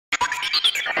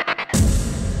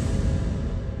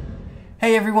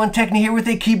Hey everyone, Techne here with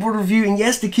a keyboard review, and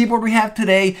yes, the keyboard we have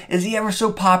today is the ever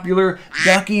so popular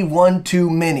Ducky One 2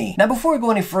 Mini. Now before we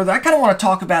go any further, I kind of want to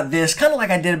talk about this, kind of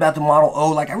like I did about the Model O.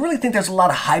 Like, I really think there's a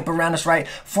lot of hype around this, right?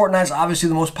 Fortnite is obviously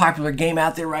the most popular game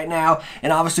out there right now,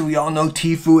 and obviously we all know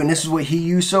Tfue, and this is what he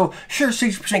used. So sure,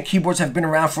 60% keyboards have been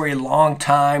around for a long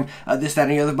time, this, that,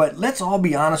 and the other, but let's all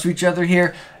be honest with each other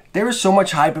here. There is so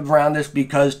much hype around this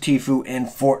because Tfue and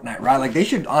Fortnite, right? Like, they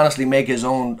should honestly make his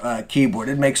own keyboard.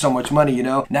 It'd make so much money, you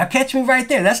know? Now, catch me right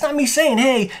there. That's not me saying,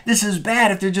 hey, this is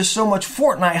bad if there's just so much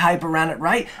Fortnite hype around it,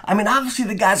 right? I mean, obviously,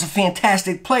 the guy's a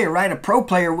fantastic player, right? A pro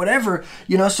player, whatever,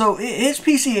 you know? So his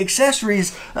PC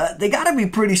accessories, they gotta be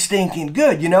pretty stinking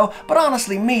good, you know? But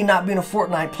honestly, me not being a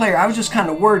Fortnite player, I was just kind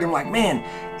of worried. I'm like, man,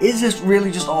 is this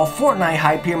really just all Fortnite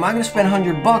hype here? Am I gonna spend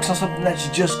 $100 on something that's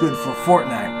just good for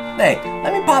Fortnite? Hey,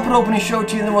 let me pop it open and show it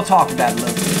to you, and then we'll talk about it a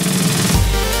little bit.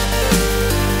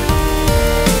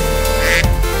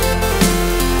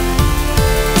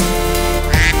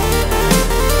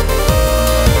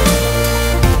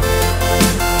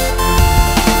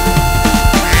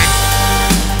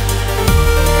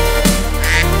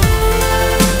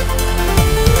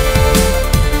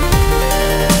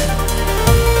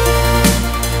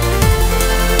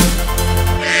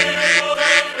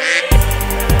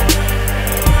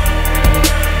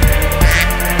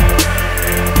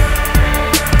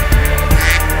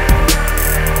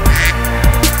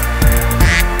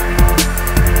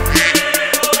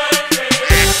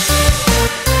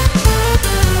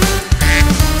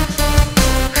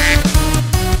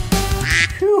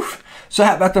 So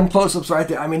how about them close-ups right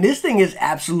there? I mean, this thing is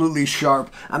absolutely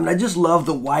sharp. I mean, I just love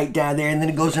the white down there, and then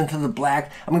it goes into the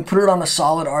black. I mean, put it on a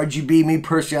solid RGB. Me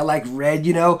personally, I like red,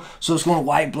 you know? So it's going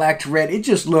white, black to red. It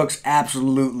just looks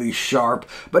absolutely sharp.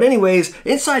 But anyways,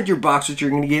 inside your box, what you're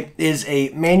going to get is a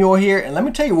manual here. And let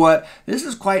me tell you what, this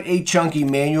is quite a chunky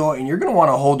manual, and you're going to want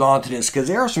to hold on to this because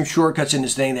there are some shortcuts in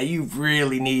this thing that you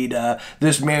really need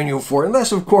this manual for.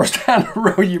 Unless, of course, down the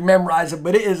road you memorize it,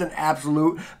 but it is an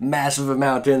absolute massive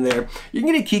amount in there. You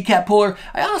can get a keycap puller.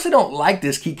 I honestly don't like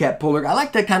this keycap puller. I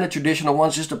like that kind of traditional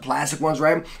ones, just the plastic ones,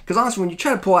 right? Because honestly, when you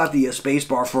try to pull out the space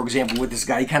bar, for example, with this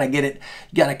guy, you kind of get it,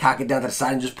 you got to cock it down to the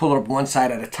side and just pull it up one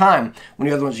side at a time. When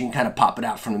the other ones, you can kind of pop it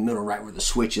out from the middle, right where the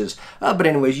switch is. But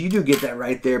anyways, you do get that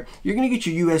right there. You're going to get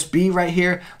your USB right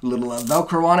here, a little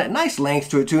Velcro on it, nice length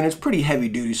to it too, and it's pretty heavy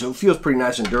duty, so it feels pretty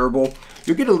nice and durable.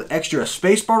 You'll get an extra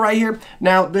space bar right here.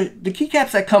 Now, the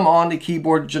keycaps that come on the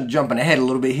keyboard, jumping ahead a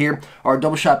little bit here, are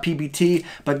double shot PBT,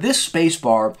 but this space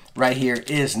bar right here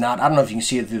is not. I don't know if you can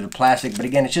see it through the plastic, but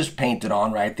again, it's just painted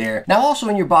on right there. Now, also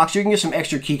in your box, you can get some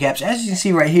extra keycaps. As you can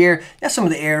see right here, you got some of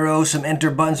the arrows, some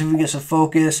enter buttons if we can get some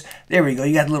focus. There we go.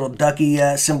 You got the little ducky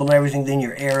symbol and everything, then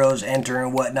your arrows, enter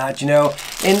and whatnot, you know.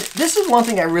 And this is one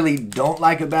thing I really don't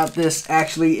like about this,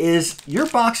 actually, is your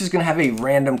box is going to have a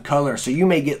random color. So you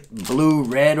may get blue,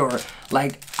 red, or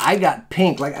like I got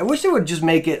pink. Like, I wish they would just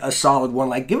make it a solid one.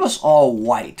 Like, give us all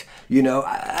white, you know.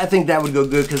 I think that would go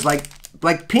good because like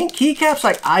pink keycaps,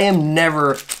 like I am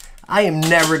never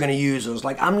going to use those.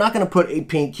 Like, I'm not going to put a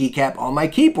pink keycap on my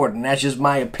keyboard, and that's just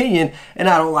my opinion, and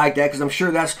I don't like that because I'm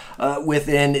sure that's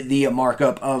within the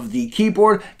markup of the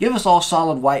keyboard. Give us all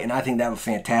solid white, and I think that would be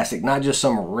fantastic, not just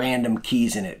some random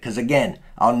keys in it, because again,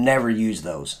 I'll never use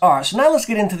those. All right, so now let's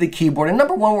get into the keyboard. And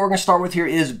number one, what we're going to start with here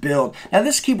is build. Now,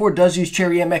 this keyboard does use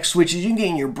Cherry MX switches. You can get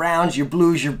in your browns, your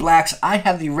blues, your blacks. I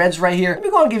have the reds right here. Let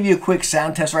me go and give you a quick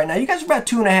sound test right now. You guys are about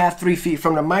 2.5, 3 feet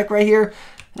from the mic right here.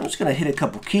 I'm just going to hit a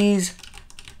couple keys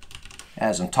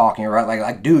as I'm talking, right?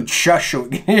 Like, dude, shush so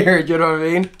we can hear it, you know what I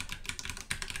mean?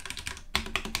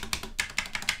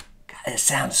 God, it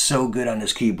sounds so good on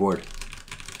this keyboard.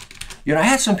 You know, I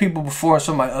had some people before in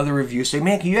some of my other reviews say,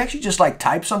 man, can you actually just like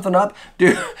type something up?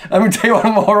 Dude, let me tell you what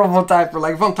I'm a horrible typer.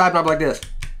 Like, if I'm typing up like this,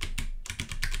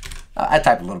 I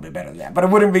type a little bit better than that, but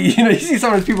it wouldn't be, you know, you see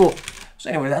some of these people.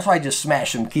 So anyway, that's why I just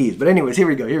smashed some keys. But anyways, here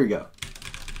we go, here we go.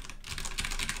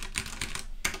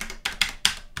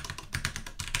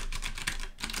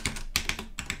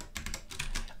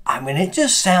 I mean, it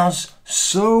just sounds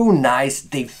so nice.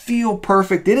 They feel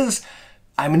perfect. It is,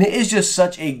 I mean, it is just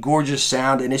such a gorgeous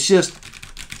sound, and it's just,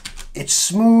 it's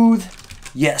smooth,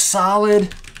 yet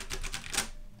solid.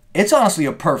 It's honestly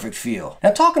a perfect feel.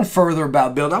 Now, talking further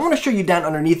about build, I want to show you down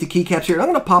underneath the keycaps here. I'm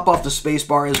going to pop off the space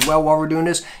bar as well while we're doing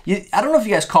this. I don't know if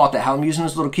you guys caught that, how I'm using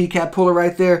this little keycap puller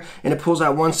right there, and it pulls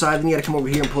out one side, then you got to come over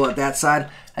here and pull out that side.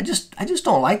 I just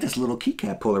don't like this little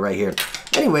keycap puller right here.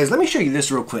 Anyways, let me show you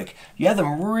this real quick. You have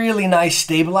them really nice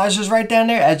stabilizers right down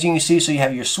there, as you can see. So you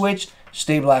have your switch,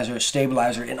 stabilizer,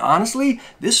 stabilizer. And honestly,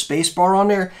 this space bar on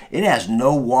there, it has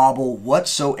no wobble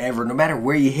whatsoever. No matter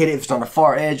where you hit it, if it's on the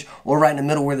far edge or right in the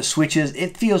middle where the switch is,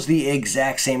 it feels the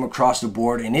exact same across the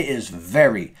board, and it is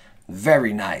very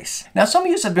nice. Now, some of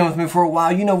you have been with me for a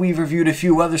while. You know, we've reviewed a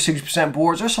few other 60%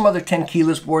 boards or some other 10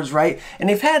 keyless boards, right? And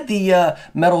they've had the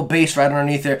metal base right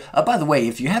underneath there. By the way,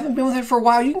 if you haven't been with it for a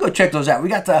while, you can go check those out. We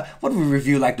got the, what did we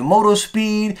review? Like the Moto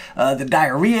Speed, the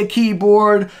Diarrhea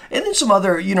keyboard, and then some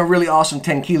other, you know, really awesome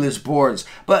 10 keyless boards.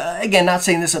 But again, not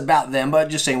saying this about them, but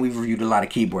just saying we've reviewed a lot of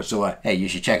keyboards. So, hey, you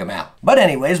should check them out. But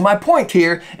anyways, my point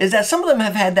here is that some of them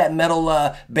have had that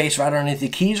metal base right underneath the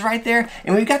keys right there.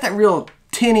 And we've got that real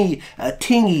tinny,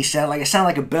 tingy sound, like it sounds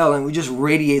like a bell, and we just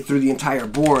radiate through the entire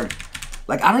board.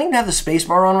 Like, I don't even have the space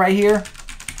bar on right here,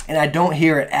 and I don't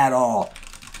hear it at all.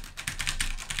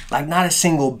 Like, not a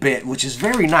single bit, which is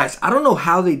very nice. I don't know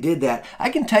how they did that. I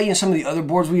can tell you in some of the other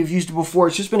boards we've used before,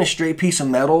 it's just been a straight piece of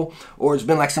metal, or it's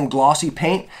been like some glossy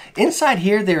paint. Inside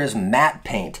here, there is matte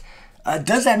paint.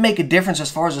 Does that make a difference as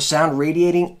far as the sound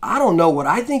radiating? I don't know. What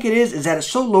I think it is that it's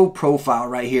so low profile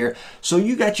right here. So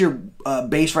you got your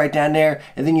bass right down there,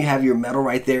 and then you have your metal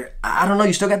right there. I don't know.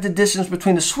 You still got the distance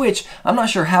between the switch. I'm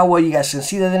not sure how well you guys can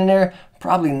see that in there.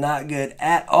 Probably not good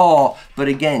at all. But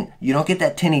again, you don't get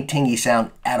that tinny tingy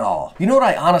sound at all. You know what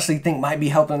I honestly think might be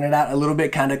helping it out a little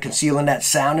bit, kind of concealing that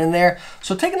sound in there?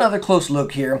 So take another close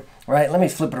look here. Right, let me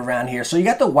flip it around here. So you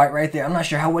got the white right there. I'm not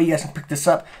sure how well you guys can pick this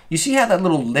up. You see how that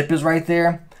little lip is right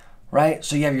there, right?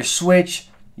 So you have your switch,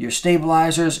 your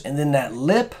stabilizers, and then that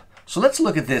lip. So let's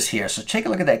look at this here. So take a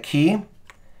look at that key, and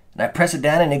I press it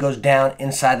down, and it goes down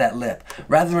inside that lip.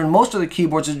 Rather than most of the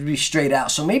keyboards, it would be straight out.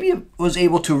 So maybe it was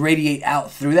able to radiate out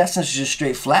through that since it's just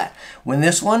straight flat. When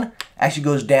this one actually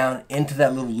goes down into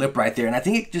that little lip right there, and I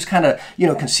think it just kind of, you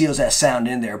know, conceals that sound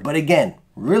in there. But again,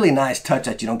 really nice touch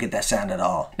that you don't get that sound at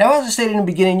all. Now, as I stated in the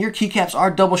beginning, your keycaps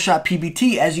are double shot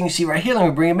PBT, as you can see right here. Let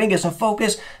me bring them in, get some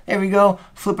focus. There we go.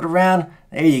 Flip it around.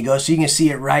 There you go. So you can see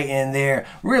it right in there.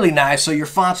 Really nice. So your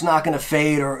font's not going to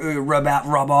fade or rub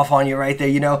off on you right there.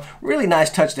 You know, really nice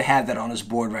touch to have that on this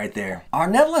board right there. All right,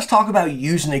 now let's talk about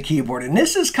using a keyboard. And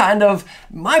this is kind of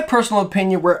my personal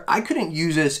opinion where I couldn't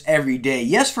use this every day.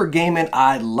 Yes, for gaming,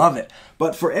 I love it.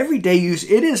 But for everyday use,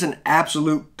 it is an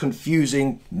absolute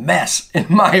confusing mess, in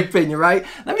my opinion, right?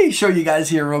 Let me show you guys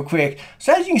here real quick.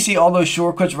 So as you can see, all those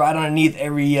shortcuts right underneath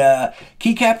every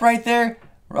keycap right there.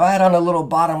 Right on the little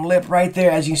bottom lip right there,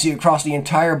 as you can see across the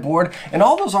entire board. And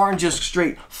all those aren't just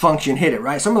straight function hit it,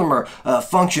 right? Some of them are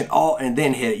function alt and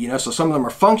then hit it, you know? So some of them are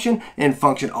function and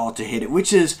function alt to hit it,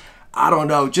 which is, I don't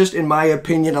know, just in my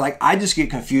opinion, like, I just get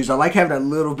confused. I like having a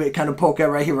little bit kind of poke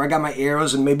out right here where I got my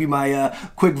arrows and maybe my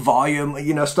quick volume,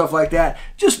 you know, stuff like that.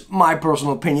 Just my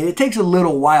personal opinion. It takes a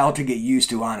little while to get used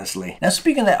to, honestly. Now,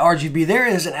 speaking of that RGB, there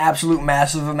is an absolute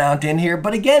massive amount in here.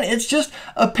 But again, it's just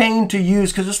a pain to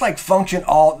use because it's like function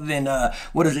alt, then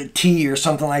what is it, T or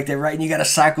something like that, right? And you got to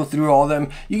cycle through all of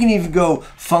them. You can even go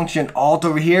function alt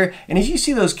over here. And as you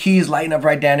see those keys lighting up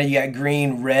right down there, you got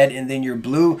green, red, and then your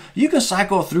blue. You can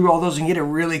cycle through all those and get a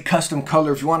really custom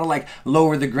color if you want to like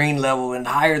lower the green level and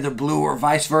higher the blue or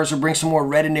vice versa, bring some more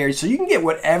red in there. So you can get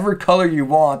whatever color you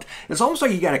want. It's almost like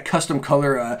you got a custom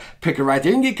color picker right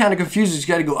there. You can get kind of confused. You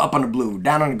got to go up on the blue,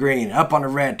 down on the green, up on the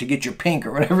red to get your pink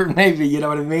or whatever it may be, you know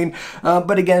what I mean?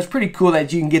 But again, it's pretty cool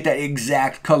that you can get that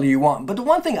exact color you want. But the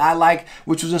one thing I like,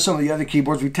 which was in some of the other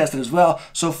keyboards we tested as well,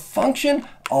 so function,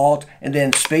 alt, and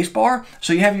then spacebar.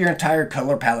 So you have your entire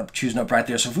color palette choosing up right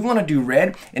there. So if we want to do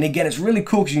red, and again, it's really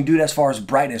cool because you can do it as far as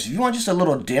brightness. If you want just a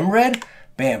little dim red,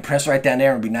 bam, press right down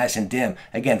there and it'll be nice and dim.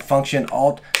 Again, function,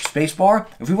 alt, spacebar.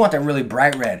 If we want that really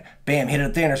bright red, bam, hit it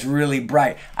up there and it's really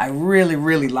bright. I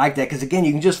really like that because again,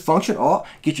 you can just function alt,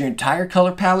 get your entire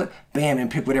color palette, bam,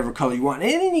 and pick whatever color you want.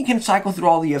 And then you can cycle through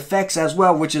all the effects as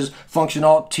well, which is function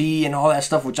alt T and all that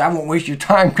stuff, which I won't waste your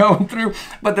time going through,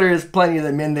 but there is plenty of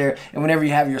them in there. And whenever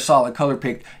you have your solid color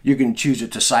picked, you can choose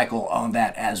it to cycle on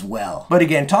that as well. But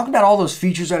again, talking about all those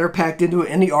features that are packed into it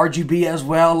and the RGB as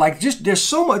well, like just there's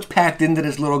so much packed into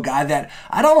this little guy that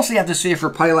I'd honestly have to sit for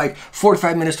probably like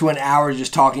 45 minutes to an hour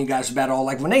just talking to you guys about it all.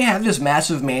 Like when they have this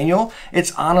massive manual,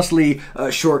 it's honestly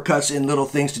shortcuts and little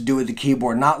things to do with the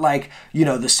keyboard, not like, you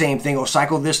know, the same thing, or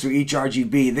cycle this through each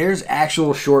RGB. There's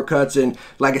actual shortcuts and,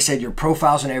 like I said, your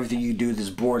profiles and everything you do with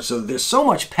this board. So there's so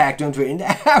much packed into it, and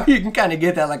how you can kind of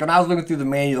get that. Like when I was looking through the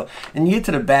manual and you get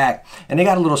to the back and they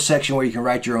got a little section where you can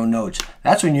write your own notes.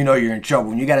 That's when you know you're in trouble,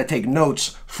 when you got to take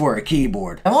notes for a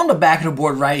keyboard. Now on the back of the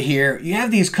board right here, you have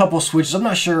these couple switches. I'm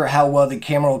not sure how well the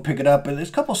camera will pick it up, but there's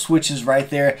a couple couple switches right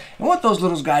there. And what those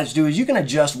little guys do is you can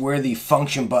adjust where the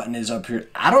function button is up here.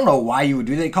 I don't know why you would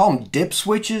do that. They call them dip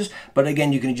switches, but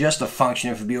again, you can adjust the function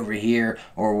if it be over here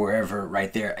or wherever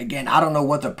right there. Again, I don't know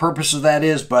what the purpose of that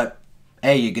is, but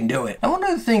hey, you can do it. Now, one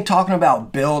other thing, talking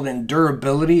about build and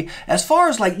durability, as far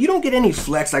as like, you don't get any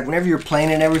flex, like whenever you're playing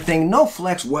and everything, no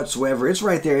flex whatsoever. It's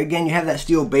right there. Again, you have that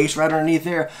steel base right underneath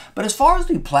there. But as far as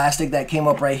the plastic that came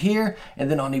up right here,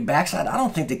 and then on the backside, I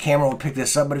don't think the camera will pick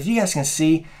this up, but if you guys can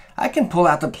see, I can pull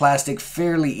out the plastic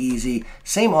fairly easy.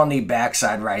 Same on the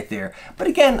backside right there. But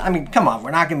again, I mean, come on,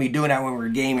 we're not going to be doing that when we're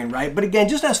gaming, right? But again,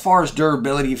 just as far as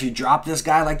durability, if you drop this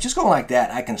guy, like just going like that,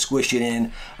 I can squish it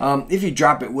in. If you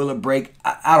drop it, will it break?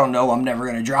 I don't know. I'm never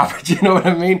going to drop it, you know what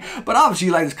I mean? But obviously,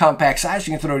 you like this compact size,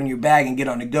 you can throw it in your bag and get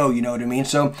on the go, you know what I mean?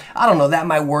 So, I don't know. That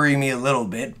might worry me a little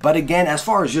bit. But again, as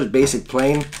far as just basic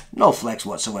playing, no flex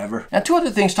whatsoever. Now, two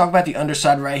other things, talk about the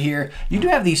underside right here. You do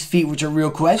have these feet, which are real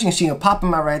cool. As you can see, you pop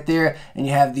them out right there, and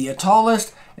you have the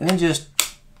tallest, and then just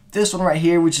this one right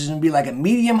here, which is going to be like a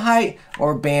medium height,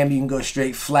 or bam, you can go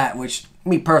straight flat, which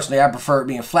me personally, I prefer it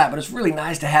being flat, but it's really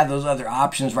nice to have those other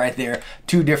options right there.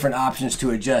 Two different options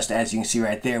to adjust, as you can see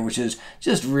right there, which is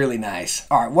just really nice.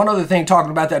 All right, one other thing,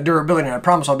 talking about that durability, and I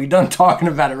promise I'll be done talking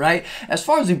about it, right? As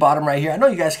far as the bottom right here, I know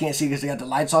you guys can't see because they got the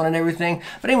lights on and everything,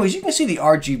 but anyways, you can see the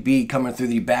RGB coming through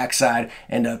the backside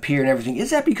and up here and everything.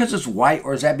 Is that because it's white,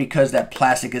 or is that because that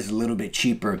plastic is a little bit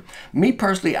cheaper? Me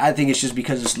personally, I think it's just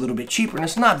because it's a little bit cheaper, and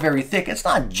it's not very thick. It's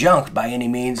not junk by any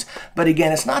means, but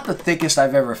again, it's not the thickest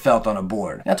I've ever felt on a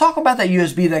board. Now, talk about that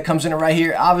USB that comes in right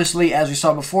here. Obviously, as we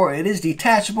saw before, it is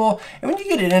detachable, and when you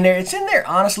get it in there, it's in there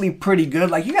honestly pretty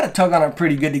good. Like, you got to tug on it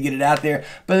pretty good to get it out there,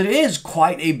 but it is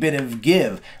quite a bit of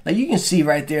give. Like, you can see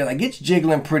right there, like, it's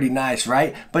jiggling pretty nice,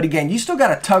 right? But again, you still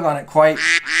got to tug on it quite.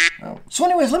 So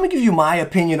anyways, let me give you my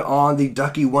opinion on the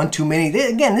Ducky One 2 Mini.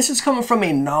 Again, this is coming from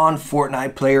a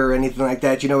non-Fortnite player or anything like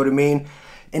that, you know what I mean?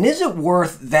 And is it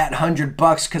worth that $100?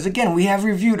 Because again, we have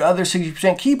reviewed other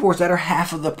 60% keyboards that are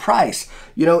half of the price,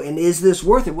 you know, and is this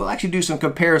worth it? We'll actually do some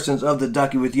comparisons of the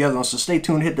Ducky with the other one, so stay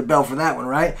tuned, hit the bell for that one,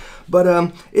 right?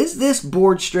 But is this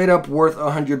board straight up worth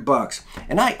 $100?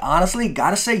 And I honestly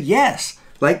gotta say yes.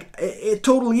 Like, it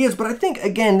totally is, but I think,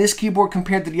 again, this keyboard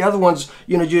compared to the other ones,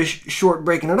 you know, just short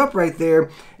breaking it up right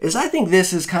there, is I think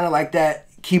this is kind of like that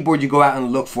keyboard you go out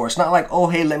and look for. It's not like, oh,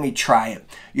 hey, let me try it.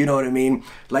 You know what I mean?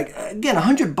 Like, again,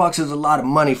 $100 is a lot of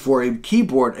money for a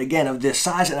keyboard, again, of this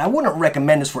size, and I wouldn't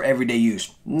recommend this for everyday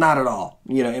use. Not at all,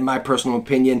 you know, in my personal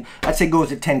opinion. I'd say go with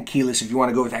the 10 keyless if you want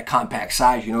to go with that compact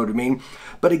size, you know what I mean?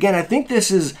 But again, I think this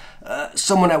is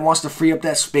someone that wants to free up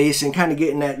that space and kind of get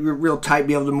in that real tight,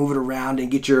 be able to move it around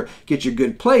and get your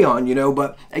good play on, you know.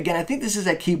 But again, I think this is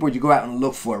that keyboard you go out and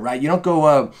look for, right? You don't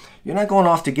go, you're not going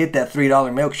off to get that $3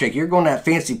 milkshake. You're going to that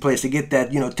fancy place to get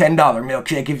that, you know, $10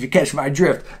 milkshake, if you catch my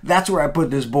drift. That's where I put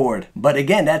this board. But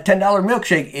again, that $10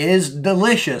 milkshake is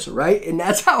delicious, right? And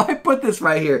that's how I put this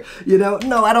right here. You know,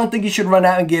 no, I don't think you should run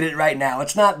out and get it right now.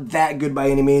 It's not that good by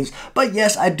any means. But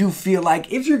yes, I do feel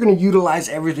like if you're going to utilize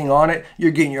everything on it,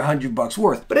 you're getting your $100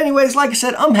 worth. But anyways, like I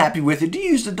said, I'm happy with it. Do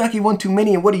you use the Ducky One 2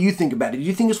 Mini, and what do you think about it? Do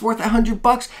you think it's worth that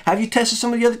 $100? Have you tested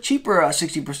some of the other cheaper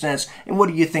 60%? And what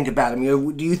do you think about them? You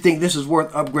know, do you think this is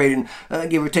worth upgrading,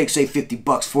 give or take, say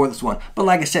 $50 for this one? But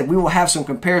like I said, we will have some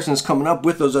comparisons coming up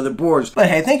with those other boards. But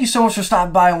hey, thank you so much for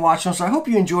stopping by and watching. So I hope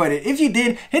you enjoyed it. If you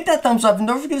did, hit that thumbs up and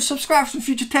don't forget to subscribe for some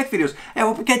future tech videos. Hey, I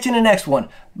hope to catch you in the next one.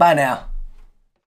 Bye now.